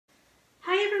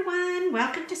morning.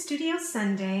 Welcome to Studio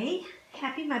Sunday.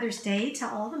 Happy Mother's Day to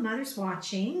all the mothers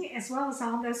watching, as well as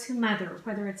all those who mother,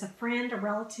 whether it's a friend, a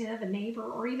relative, a neighbor,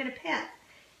 or even a pet.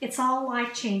 It's all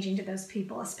life-changing to those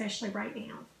people, especially right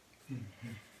now. Mm-hmm.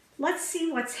 Let's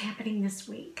see what's happening this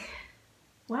week.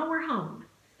 Well, we're home.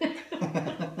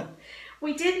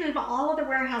 We did move all of the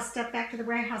warehouse stuff back to the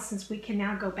warehouse since we can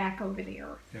now go back over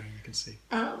there. Yeah, you can see.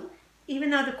 Even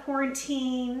though the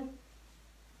quarantine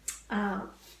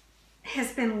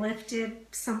has been lifted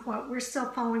somewhat, we're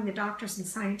still following the doctors and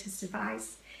scientists'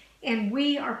 advice. And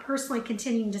we are personally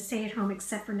continuing to stay at home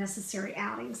except for necessary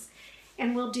outings.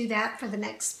 And we'll do that for the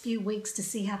next few weeks to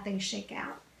see how things shake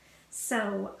out.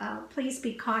 So please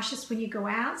be cautious when you go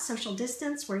out, social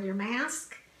distance, wear your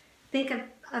mask. Think of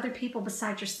other people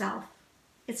besides yourself.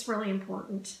 It's really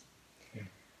important. Yeah.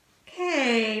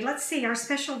 Okay, let's see. Our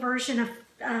special version of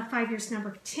 5 Years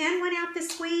number 10 went out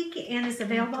this week and is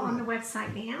available on the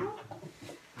website now.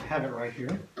 I have it right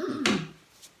here.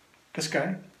 This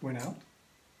guy went out.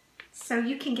 So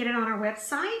you can get it on our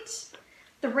website.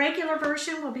 The regular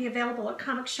version will be available at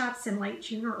comic shops in late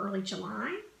June or early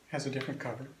July. Has a different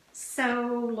cover.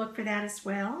 So look for that as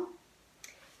well.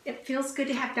 It feels good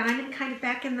to have Diamond kind of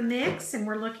back in the mix, and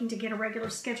we're looking to get a regular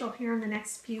schedule here in the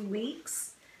next few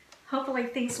weeks. Hopefully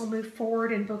things will move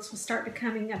forward and books will start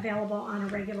becoming available on a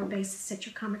regular basis at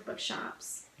your comic book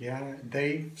shops. Yeah,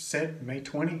 they said May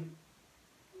 20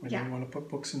 when they want to put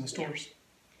books in the stores. Yeah.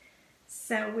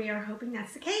 So we are hoping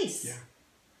that's the case. Yeah.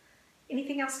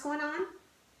 Anything else going on?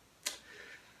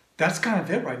 That's kind of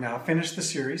it right now. I finished the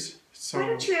series. So why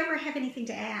don't you ever have anything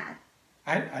to add?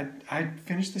 I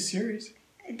finished the series.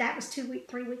 That was 3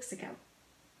 weeks ago.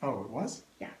 Oh, it was?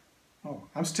 Yeah. Oh,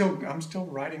 I'm still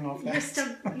writing off that.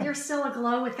 You're still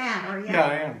aglow with that, are you? Yeah,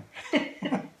 I am.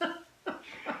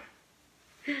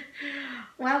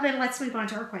 Well, then let's move on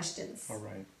to our questions. All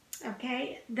right.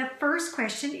 Okay. The first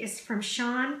question is from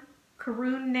Sean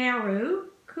Kuruneru.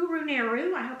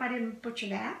 I hope I didn't butcher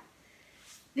that.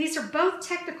 These are both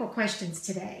technical questions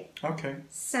today. Okay.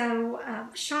 So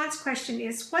Sean's question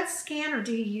is, what scanner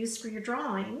do you use for your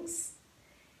drawings?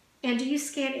 And do you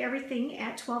scan everything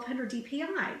at 1200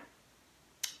 DPI?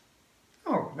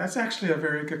 Oh, that's actually a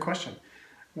very good question.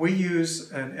 We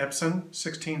use an Epson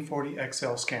 1640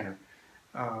 XL scanner.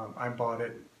 I bought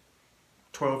it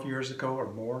 12 years ago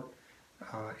or more,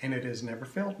 and it has never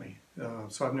failed me.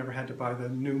 So I've never had to buy the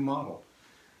new model.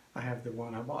 I have the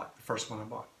one I bought, the first one I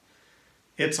bought.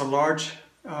 It's a large,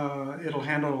 it'll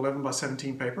handle 11 by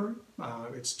 17 paper.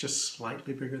 It's just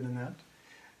slightly bigger than that.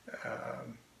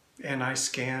 And I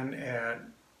scan at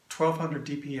 1200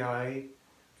 DPI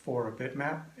for a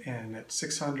bitmap and at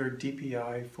 600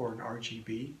 DPI for an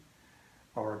RGB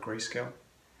or a grayscale.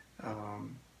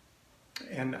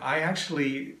 And I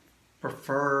actually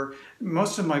prefer,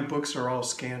 most of my books are all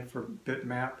scanned for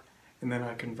bitmap, and then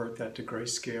I convert that to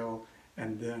grayscale,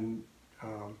 and then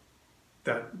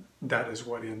that is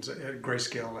what ends at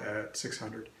grayscale at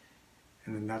 600,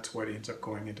 and then that's what ends up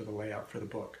going into the layout for the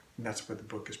book, and that's where the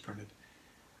book is printed.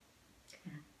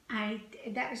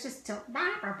 That was just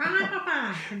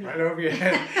right over your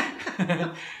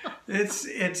head.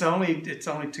 it's only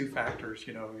two factors,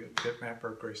 you know, bitmap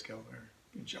or grayscale or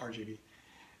RGB.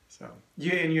 So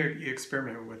you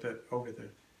experiment with it over the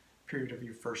period of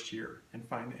your first year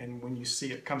and when you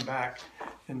see it come back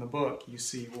in the book, you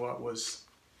see what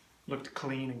looked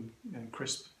clean and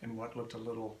crisp and what looked a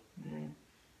little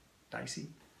dicey,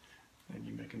 and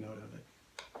you make a note of it.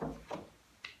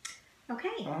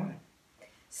 Okay. All right.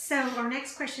 So our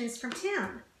next question is from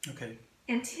Tim. Okay.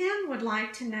 And Tim would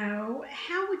like to know,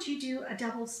 how would you do a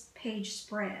double page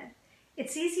spread?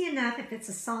 It's easy enough if it's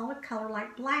a solid color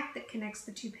like black that connects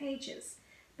the two pages.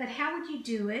 But how would you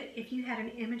do it if you had an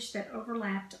image that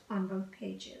overlapped on both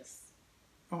pages?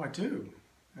 Oh, I do.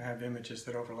 I have images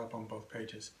that overlap on both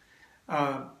pages.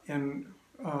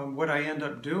 What I end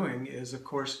up doing is, of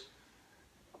course,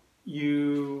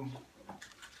 you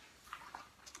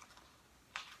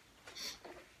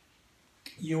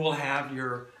will have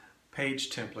your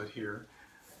page template here,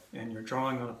 and you're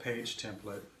drawing on a page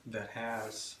template that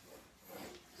has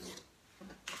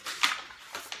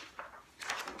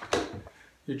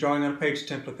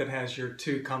your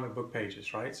two comic book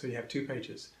pages, right? So you have two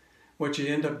pages. What you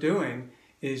end up doing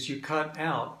is you cut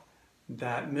out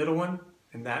that middle one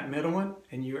and that middle one,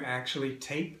 and you actually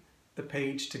tape the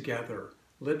page together,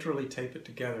 literally tape it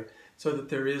together, so that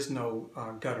there is no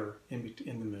gutter in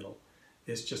the middle.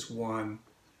 It's just one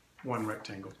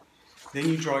rectangle. Then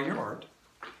you draw your art.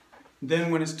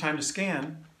 Then when it's time to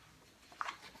scan,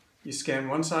 you scan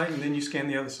one side and then you scan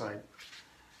the other side.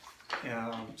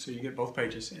 So you get both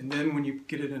pages. And then when you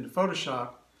get it into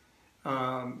Photoshop,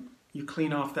 you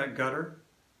clean off that gutter,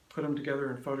 put them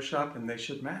together in Photoshop, and they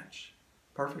should match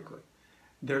perfectly.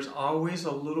 There's always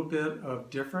a little bit of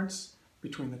difference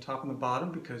between the top and the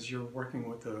bottom because you're working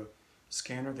with a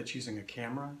scanner that's using a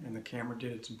camera, and the camera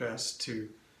did its best to,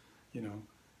 you know,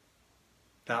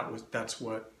 that's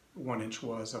what 1 inch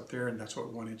was up there, and that's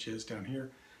what 1 inch is down here.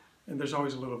 And there's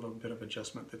always a little bit of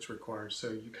adjustment that's required. So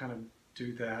you kind of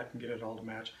do that and get it all to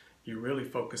match. You really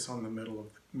focus on the middle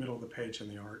of the page in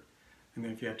the art. And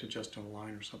then if you have to adjust a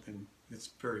line or something, it's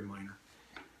very minor.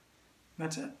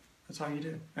 That's it. That's all you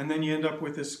do. And then you end up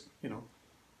with this, you know,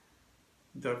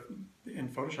 in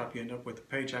Photoshop you end up with the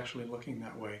page actually looking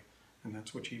that way. And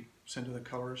that's what you send to the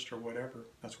colorist or whatever.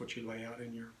 That's what you lay out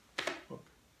in your book.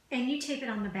 And you tape it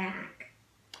on the back.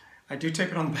 I do tape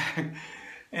it on the back.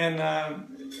 And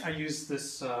I use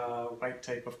this white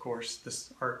tape, of course,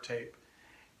 this art tape.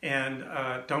 And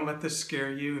don't let this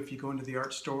scare you. If you go into the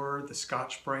art store, the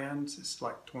Scotch brand, it's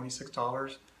like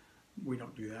 $26. We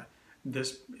don't do that.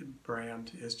 This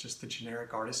brand is just the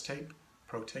generic artist tape,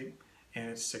 Pro Tape, and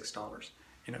it's $6.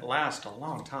 And it lasts a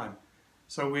long time.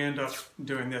 So we end up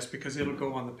doing this because it'll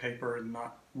go on the paper and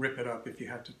not rip it up if you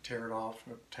have to tear it off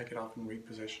or take it off and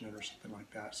reposition it or something like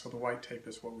that. So the white tape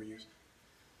is what we use.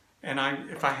 And I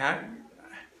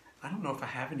don't know if I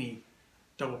have any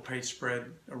double page spread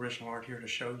original art here to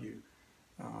show you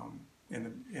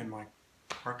in my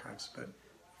archives, but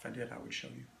if I did, I would show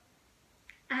you.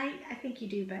 I think you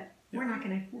do, but yeah,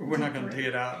 we're not going to dig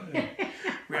it out.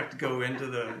 We have to go into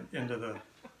the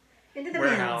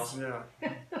warehouse. Yeah,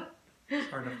 it's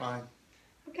hard to find.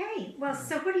 Okay, well,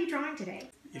 so what are you drawing today?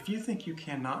 If you think you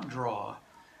cannot draw,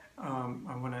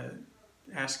 I want to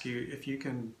ask you if you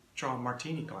can draw a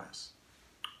martini glass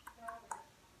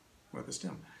with a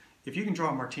stem. If you can draw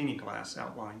a martini glass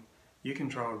outline, you can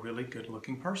draw a really good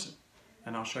looking person.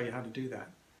 And I'll show you how to do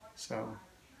that. So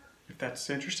if that's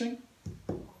interesting,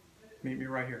 meet me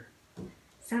right here.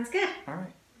 Sounds good. All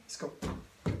right, let's go.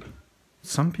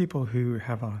 Some people who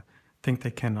think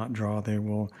they cannot draw, they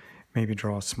will maybe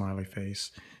draw a smiley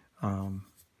face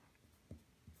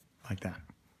like that.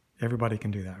 Everybody can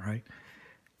do that, right?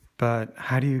 But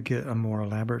how do you get a more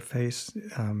elaborate face?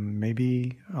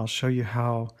 Maybe I'll show you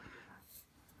how.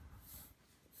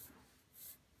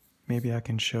 Maybe I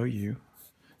can show you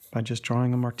by just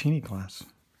drawing a martini glass.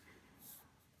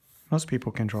 Most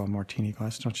people can draw a martini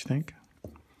glass, don't you think?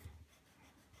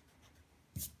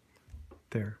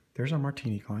 There's our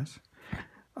martini glass.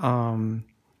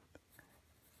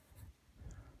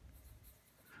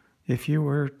 If you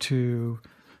were to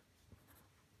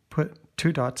put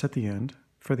 2 dots at the end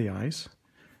for the eyes,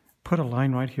 put a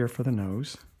line right here for the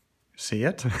nose. See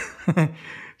it?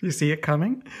 You see it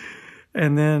coming?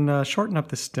 And then shorten up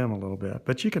the stem a little bit,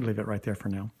 but you could leave it right there for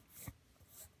now.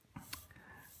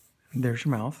 There's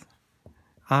your mouth.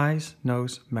 Eyes,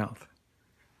 nose, mouth.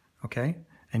 Okay?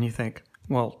 And you think,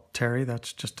 well, Terry,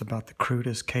 that's just about the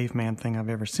crudest caveman thing I've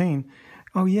ever seen.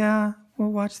 Oh yeah? Well,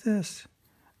 watch this.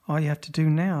 All you have to do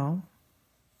now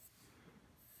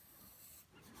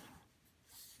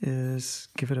is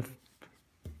give it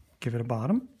a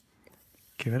bottom,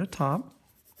 give it a top.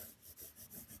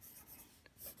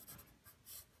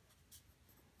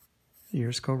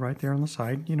 Ears go right there on the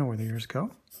side. You know where the ears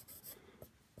go.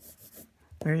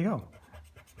 There you go.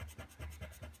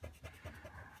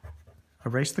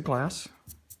 Erase the glass.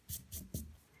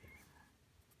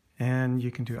 And you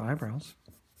can do eyebrows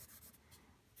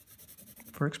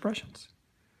for expressions.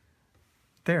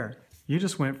 There. You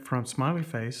just went from smiley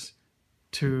face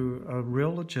to a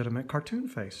real legitimate cartoon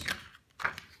face.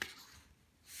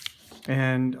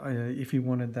 And if you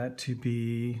wanted that to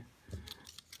be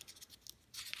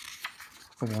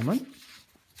a woman,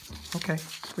 okay,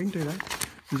 we can do that.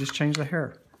 You just change the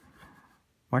hair.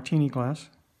 Martini glass.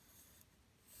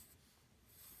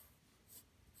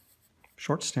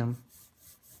 Short stem.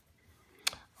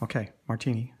 Okay,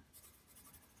 martini.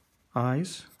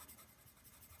 Eyes.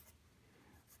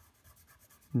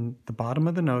 The bottom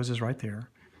of the nose is right there.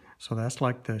 So that's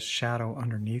like the shadow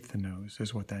underneath the nose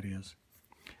is what that is.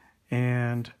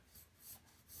 And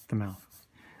the mouth.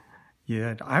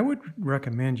 Yeah, I would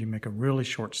recommend you make a really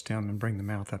short stem and bring the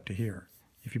mouth up to here.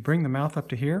 If you bring the mouth up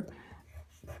to here,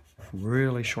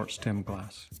 really short stem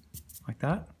glass. Like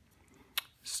that.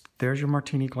 There's your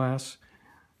martini glass.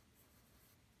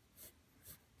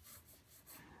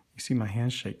 You see my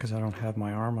hand shake because I don't have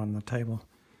my arm on the table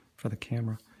for the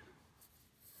camera.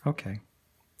 Okay.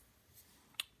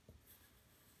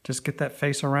 Just get that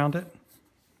face around it.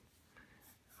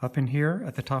 Up in here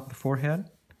at the top of the forehead.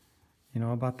 You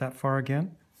know, about that far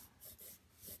again.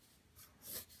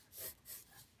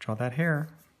 Draw that hair.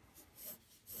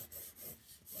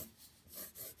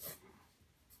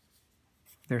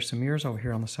 There's some ears over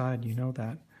here on the side. You know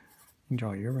that. You can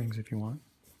draw earrings if you want.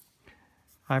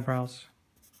 Eyebrows.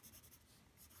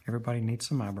 Everybody needs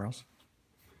some eyebrows.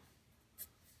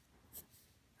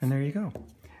 And there you go.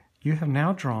 You have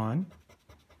now drawn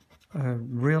a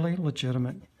really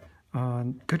legitimate,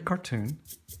 good cartoon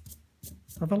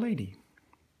of a lady.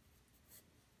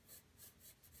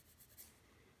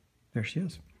 There she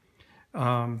is.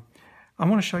 I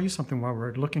want to show you something while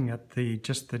we're looking at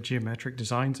just the geometric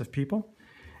designs of people.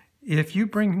 If you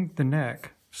bring the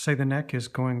neck, say the neck is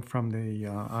going from the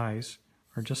eyes,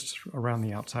 or just around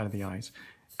the outside of the eyes,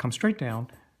 come straight down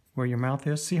where your mouth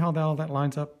is. See how all that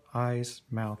lines up? Eyes,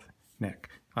 mouth, neck.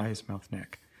 Eyes, mouth,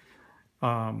 neck.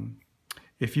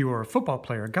 If you are a football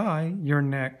player, guy, your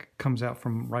neck comes out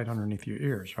from right underneath your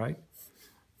ears, right?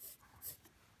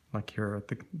 Like you're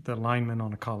the lineman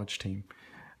on a college team.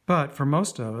 But for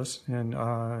most of us, and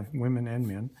women and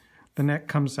men, the neck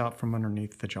comes out from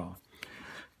underneath the jaw.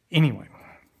 Anyway,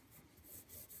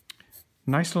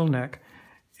 nice little neck.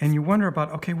 And you wonder about,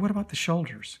 okay, what about the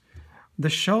shoulders? The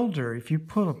shoulder, if you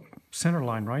put a center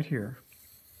line right here,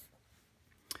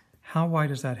 how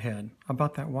wide is that head?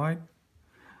 About that wide?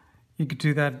 You could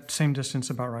do that same distance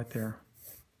about right there.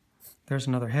 There's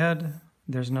another head.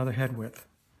 There's another head width.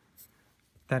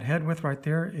 That head width right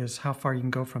there is how far you can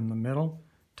go from the middle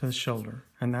to the shoulder.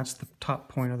 And that's the top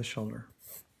point of the shoulder.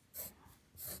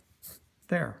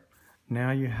 There.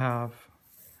 Now you have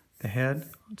the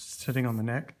head sitting on the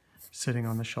neck, sitting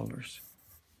on the shoulders.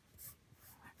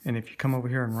 And if you come over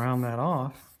here and round that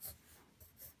off,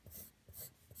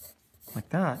 like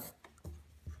that,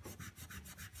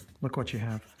 look what you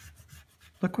have.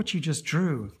 Look what you just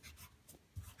drew.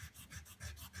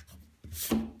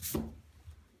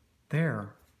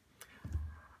 There.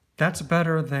 That's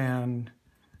better than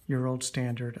your old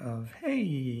standard of,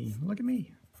 hey, look at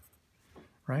me,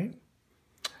 right?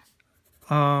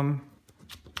 I'll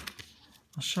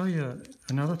show you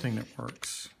another thing that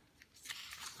works.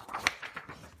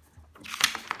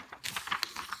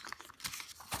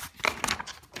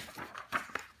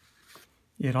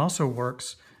 It also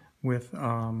works with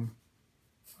a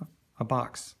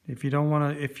box. If you don't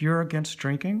want to, if you're against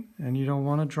drinking and you don't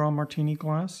want to draw a martini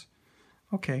glass,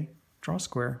 okay, draw a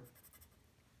square.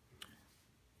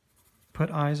 Put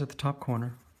eyes at the top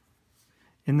corner.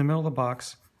 In the middle of the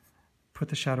box, put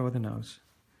the shadow of the nose.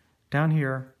 Down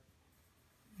here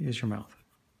is your mouth.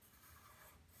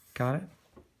 Got it?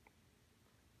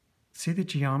 See the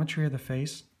geometry of the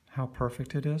face? How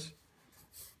perfect it is?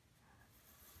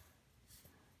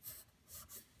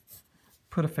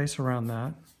 Put a face around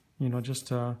that, you know, just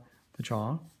the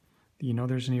jaw. You know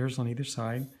there's ears on either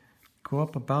side. Go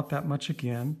up about that much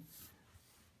again.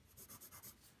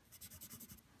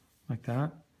 Like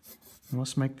that. And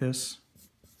let's make this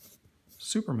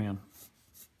Superman.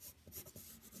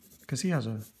 Because he has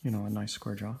a, you know, a nice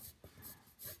square jaw.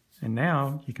 And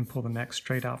now you can pull the neck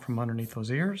straight out from underneath those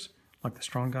ears, like the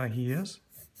strong guy he is.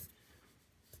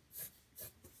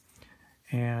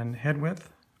 And head width.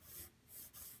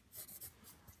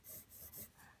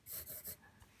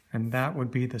 And that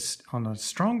would be on a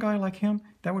strong guy like him,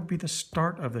 that would be the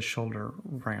start of the shoulder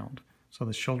round. So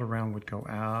the shoulder round would go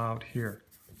out here,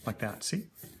 like that, see?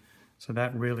 So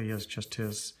that really is just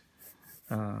his,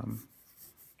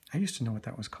 I used to know what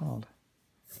that was called.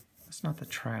 It's not the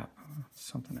trap, it's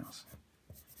something else.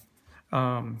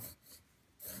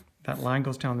 That line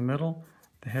goes down the middle.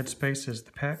 The head space is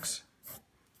the pecs,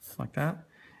 like that.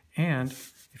 And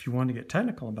if you want to get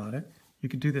technical about it, you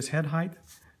could do this head height.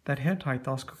 That head height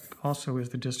also is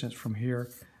the distance from here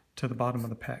to the bottom of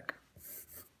the pec.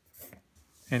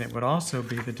 And it would also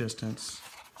be the distance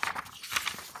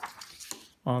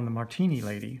on the martini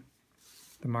lady.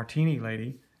 The martini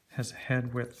lady has a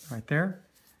head width right there.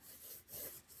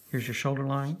 Here's your shoulder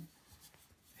line.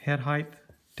 Head height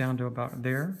down to about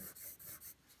there.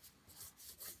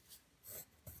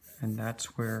 And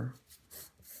that's where,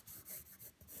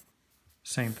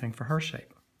 same thing for her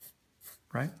shape,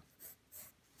 right?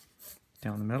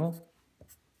 Down the middle,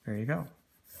 there you go.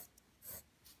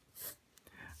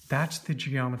 That's the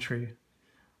geometry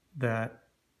that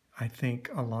I think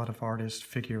a lot of artists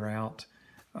figure out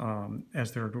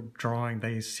as they're drawing.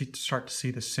 They start to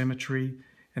see the symmetry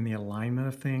and the alignment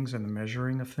of things and the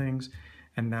measuring of things.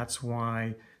 And that's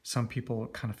why some people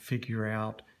kind of figure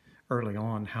out early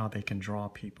on how they can draw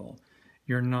people.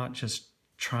 You're not just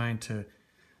trying to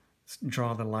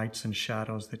draw the lights and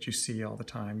shadows that you see all the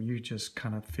time. You just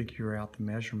kind of figure out the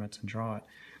measurements and draw it.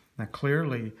 Now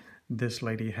clearly this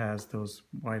lady has those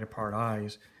wide apart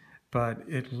eyes, but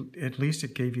at least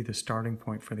it gave you the starting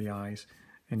point for the eyes,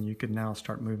 and you could now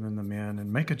start moving them in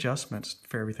and make adjustments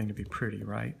for everything to be pretty,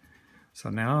 right? So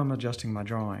now I'm adjusting my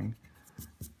drawing.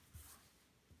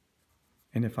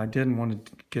 And if I didn't want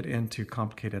to get into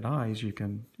complicated eyes, you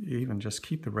can even just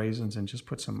keep the raisins and just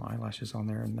put some eyelashes on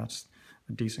there, and that's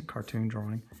a decent cartoon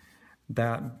drawing.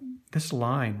 This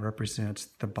line represents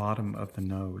the bottom of the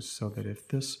nose, so that if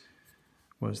this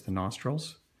was the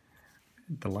nostrils,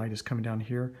 the light is coming down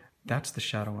here, that's the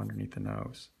shadow underneath the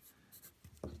nose.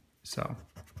 So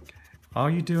all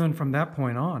you're doing from that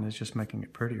point on is just making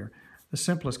it prettier. The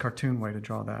simplest cartoon way to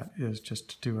draw that is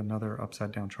just to do another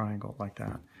upside down triangle like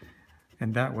that.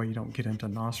 And that way you don't get into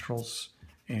nostrils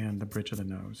and the bridge of the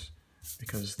nose,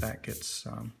 because that gets,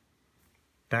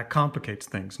 that complicates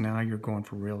things. Now you're going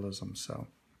for realism. So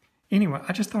anyway,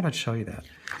 I just thought I'd show you that.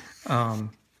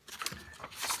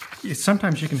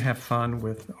 Sometimes you can have fun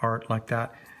with art like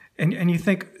that. And you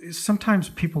think, sometimes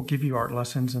people give you art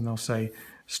lessons and they'll say,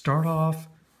 start off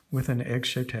with an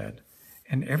egg-shaped head.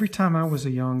 And every time I was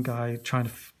a young guy trying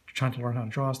to learn how to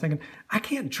draw, I was thinking, I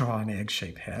can't draw an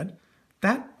egg-shaped head.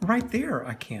 That right there,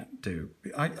 I can't do.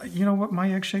 You know what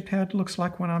my egg-shaped head looks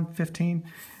like when I'm 15?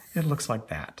 It looks like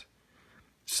that.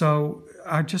 So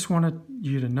I just wanted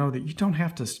you to know that you don't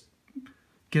have to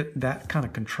get that kind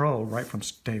of control right from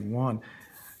day one.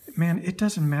 Man, it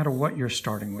doesn't matter what you're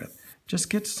starting with.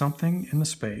 Just get something in the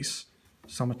space,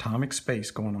 some atomic space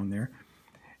going on there,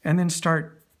 and then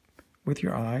start with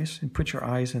your eyes and put your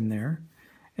eyes in there.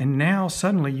 And now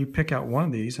suddenly you pick out one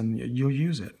of these and you'll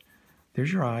use it.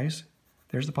 There's your eyes.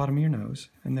 There's the bottom of your nose,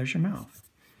 and there's your mouth.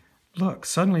 Look,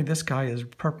 suddenly this guy is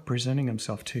presenting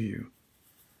himself to you.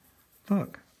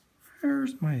 Look,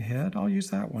 there's my head. I'll use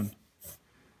that one.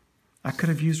 I could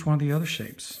have used one of the other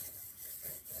shapes.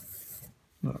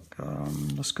 Look,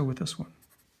 let's go with this one.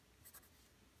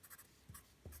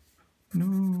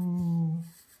 No.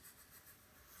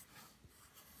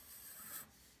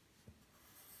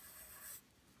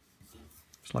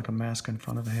 It's like a mask in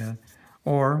front of the head.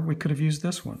 Or we could have used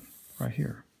this one. Right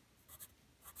here.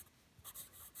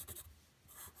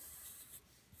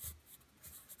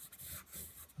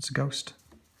 It's a ghost.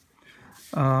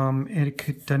 Doesn't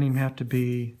even have to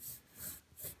be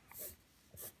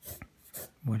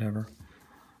whatever.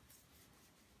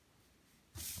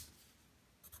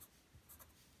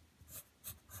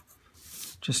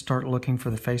 Just start looking for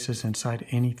the faces inside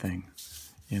anything.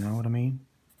 You know what I mean?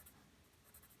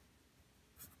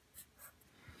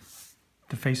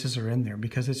 The faces are in there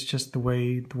because it's just the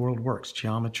way the world works.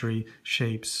 Geometry,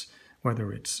 shapes,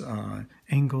 whether it's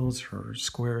angles or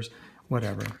squares,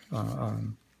 whatever.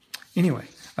 Anyway,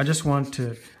 I just want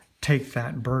to take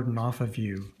that burden off of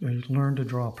you. Learn to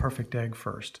draw a perfect egg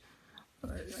first.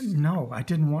 No, I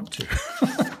didn't want to.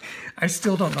 I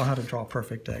still don't know how to draw a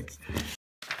perfect egg.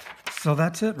 So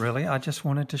that's it, really. I just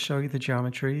wanted to show you the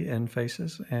geometry and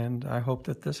faces, and I hope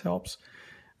that this helps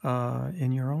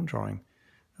in your own drawing.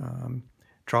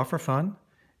 Draw for fun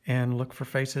and look for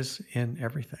faces in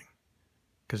everything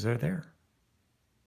because they're there.